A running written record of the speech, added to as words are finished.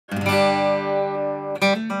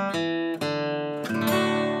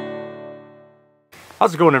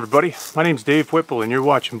How's it going, everybody? My name's Dave Whipple and you're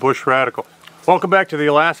watching Bush Radical. Welcome back to the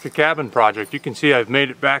Alaska Cabin Project. You can see I've made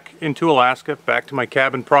it back into Alaska, back to my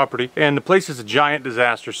cabin property, and the place is a giant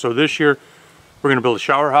disaster. So this year we're going to build a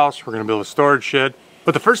shower house, we're going to build a storage shed.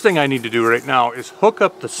 But the first thing I need to do right now is hook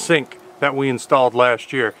up the sink that we installed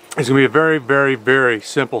last year. It's going to be a very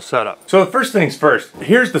simple setup. So the first things first,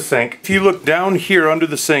 here's the sink. If you look down here under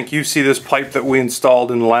the sink, you see this pipe that we installed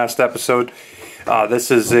in the last episode. This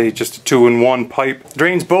is just a 2-in-1 pipe.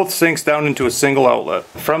 Drains both sinks down into a single outlet.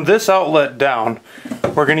 From this outlet down,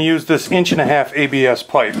 we're going to use this 1.5" ABS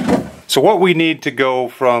pipe. So what we need to go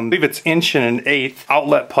from, I believe it's 1 1/8"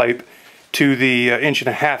 outlet pipe to the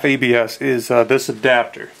 1.5" ABS is this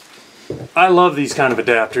adapter. I love these kind of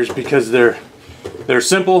adapters because they're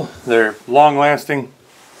simple, they're long-lasting,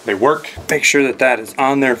 they work. Make sure that that is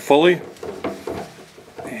on there fully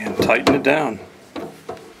and tighten it down.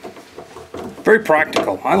 Very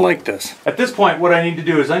practical. I like this. At this point, what I need to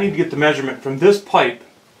do is I need to get the measurement from this pipe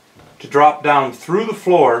to drop down through the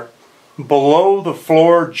floor, below the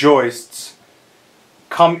floor joists,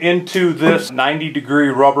 come into this 90-degree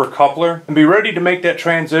rubber coupler, and be ready to make that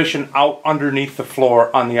transition out underneath the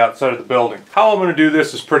floor on the outside of the building. How I'm going to do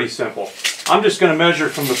this is pretty simple. I'm just going to measure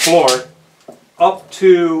from the floor up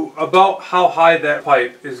to about how high that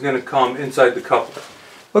pipe is going to come inside the coupler.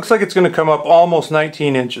 Looks like it's going to come up almost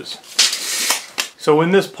 19 inches. So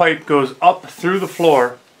when this pipe goes up through the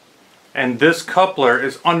floor and this coupler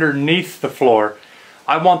is underneath the floor,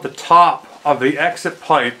 I want the top of the exit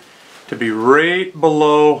pipe to be right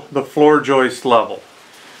below the floor joist level.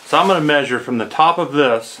 So I'm going to measure from the top of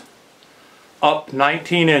this up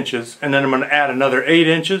 19 inches, and then I'm going to add another 8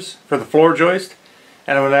 inches for the floor joist,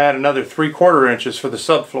 and I'm going to add another 3/4 inches for the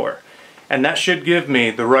subfloor. And that should give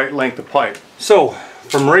me the right length of pipe. So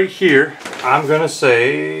from right here, I'm going to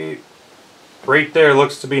say right there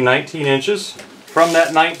looks to be 19 inches. From that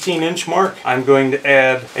 19-inch mark, I'm going to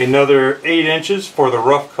add another 8 inches for the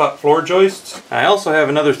rough cut floor joists. I also have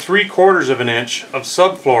another 3/4 inch of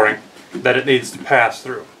subflooring that it needs to pass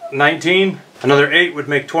through. 19, another 8 would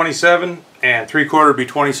make 27, and 3/4 would be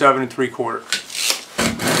 27 3/4.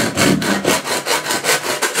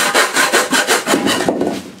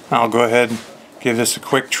 I'll go ahead and give this a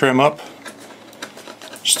quick trim up,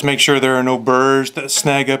 just to make sure there are no burrs that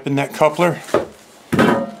snag up in that coupler.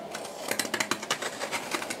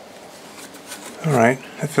 Alright,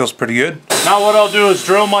 that feels pretty good. Now what I'll do is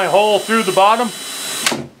drill my hole through the bottom.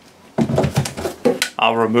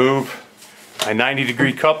 I'll remove my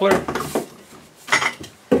 90-degree coupler.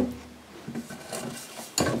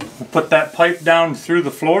 I'll put that pipe down through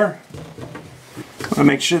the floor. I'll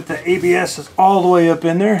make sure that the ABS is all the way up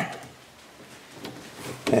in there.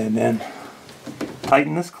 And then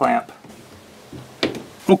tighten this clamp.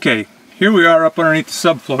 Okay, here we are up underneath the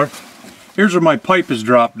subfloor. Here's where my pipe is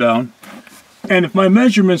dropped down. And if my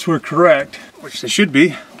measurements were correct, which they should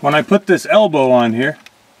be, when I put this elbow on here,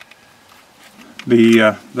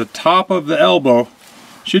 the top of the elbow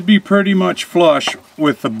should be pretty much flush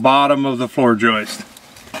with the bottom of the floor joist.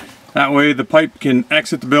 That way the pipe can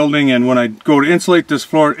exit the building, and when I go to insulate this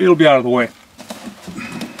floor, it'll be out of the way.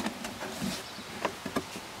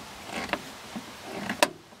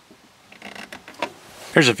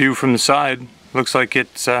 Here's a view from the side. Looks like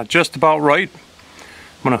it's just about right.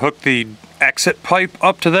 I'm going to hook the exit pipe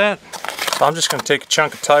up to that. So I'm just going to take a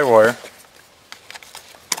chunk of tie wire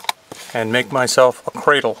and make myself a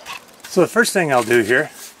cradle. So the first thing I'll do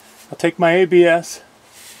here, I'll take my ABS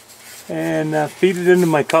and feed it into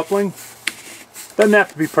my coupling. Doesn't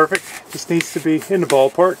have to be perfect, just needs to be in the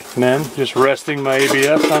ballpark. And then just resting my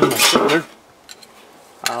ABS on my shoulder,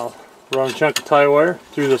 I'll run a chunk of tie wire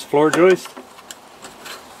through this floor joist.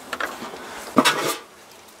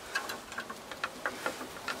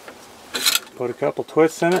 Put a couple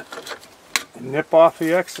twists in it and nip off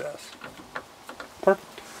the excess.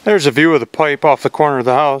 Perfect. There's a view of the pipe off the corner of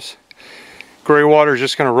the house. Gray water is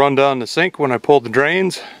just going to run down the sink when I pull the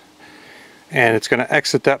drains, and it's going to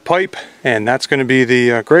exit that pipe, and that's going to be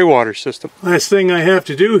the gray water system. Last thing I have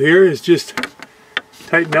to do here is just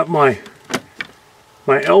tighten up my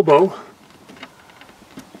elbow,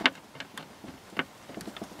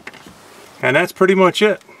 and that's pretty much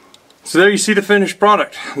it. So there you see the finished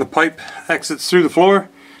product. The pipe exits through the floor,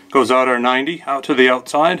 goes out our 90 out to the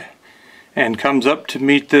outside, and comes up to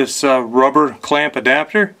meet this rubber clamp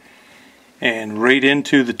adapter and right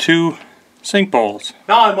into the 2 sink bowls.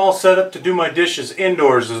 Now I'm all set up to do my dishes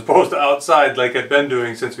indoors as opposed to outside like I've been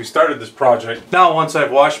doing since we started this project. Now once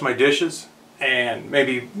I've washed my dishes and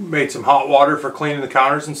maybe made some hot water for cleaning the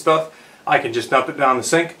counters and stuff, I can just dump it down the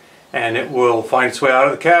sink and it will find its way out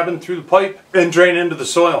of the cabin through the pipe and drain into the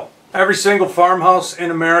soil. Every single farmhouse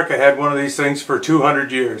in America had one of these things for 200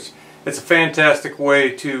 years. It's a fantastic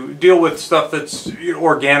way to deal with stuff that's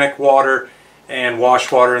organic water and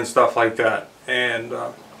wash water and stuff like that. And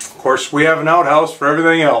of course we have an outhouse for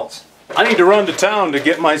everything else. I need to run to town to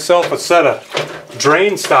get myself a set of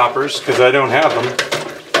drain stoppers because I don't have them.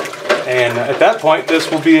 And at that point this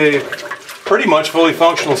will be a pretty much fully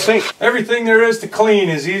functional sink. Everything there is to clean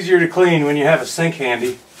is easier to clean when you have a sink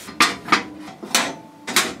handy.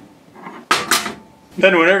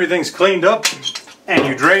 Then when everything's cleaned up and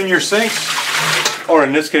you drain your sink, or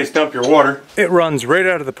in this case dump your water, it runs right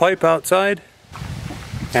out of the pipe outside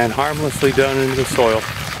and harmlessly down into the soil.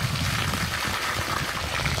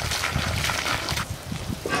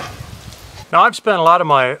 Now I've spent a lot of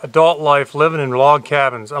my adult life living in log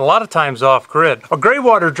cabins, and a lot of times off-grid. A gray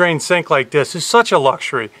water drain sink like this is such a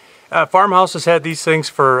luxury. Farmhouses had these things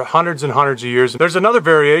for hundreds and hundreds of years. There's another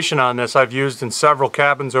variation on this I've used in several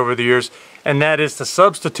cabins over the years, and that is to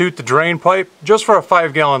substitute the drain pipe just for a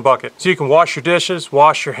 5-gallon bucket. So you can wash your dishes,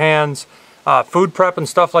 wash your hands, food prep and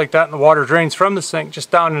stuff like that, and the water drains from the sink just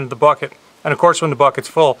down into the bucket. And of course when the bucket's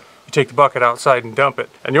full, you take the bucket outside and dump it.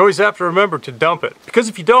 And you always have to remember to dump it, because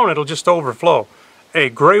if you don't, it'll just overflow. A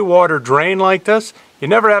gray water drain like this, you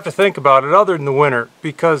never have to think about it other than the winter,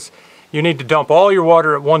 because you need to dump all your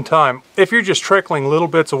water at one time. If you're just trickling little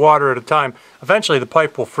bits of water at a time, eventually the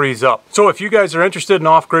pipe will freeze up. So if you guys are interested in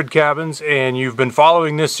off-grid cabins and you've been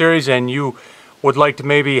following this series and you would like to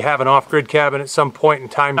maybe have an off-grid cabin at some point in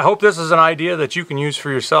time, I hope this is an idea that you can use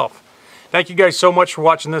for yourself. Thank you guys so much for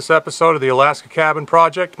watching this episode of the Alaska Cabin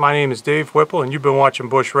Project. My name is Dave Whipple and you've been watching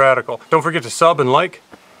Bush Radical. Don't forget to sub and like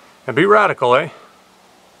and be radical, eh?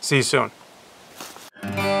 See you soon.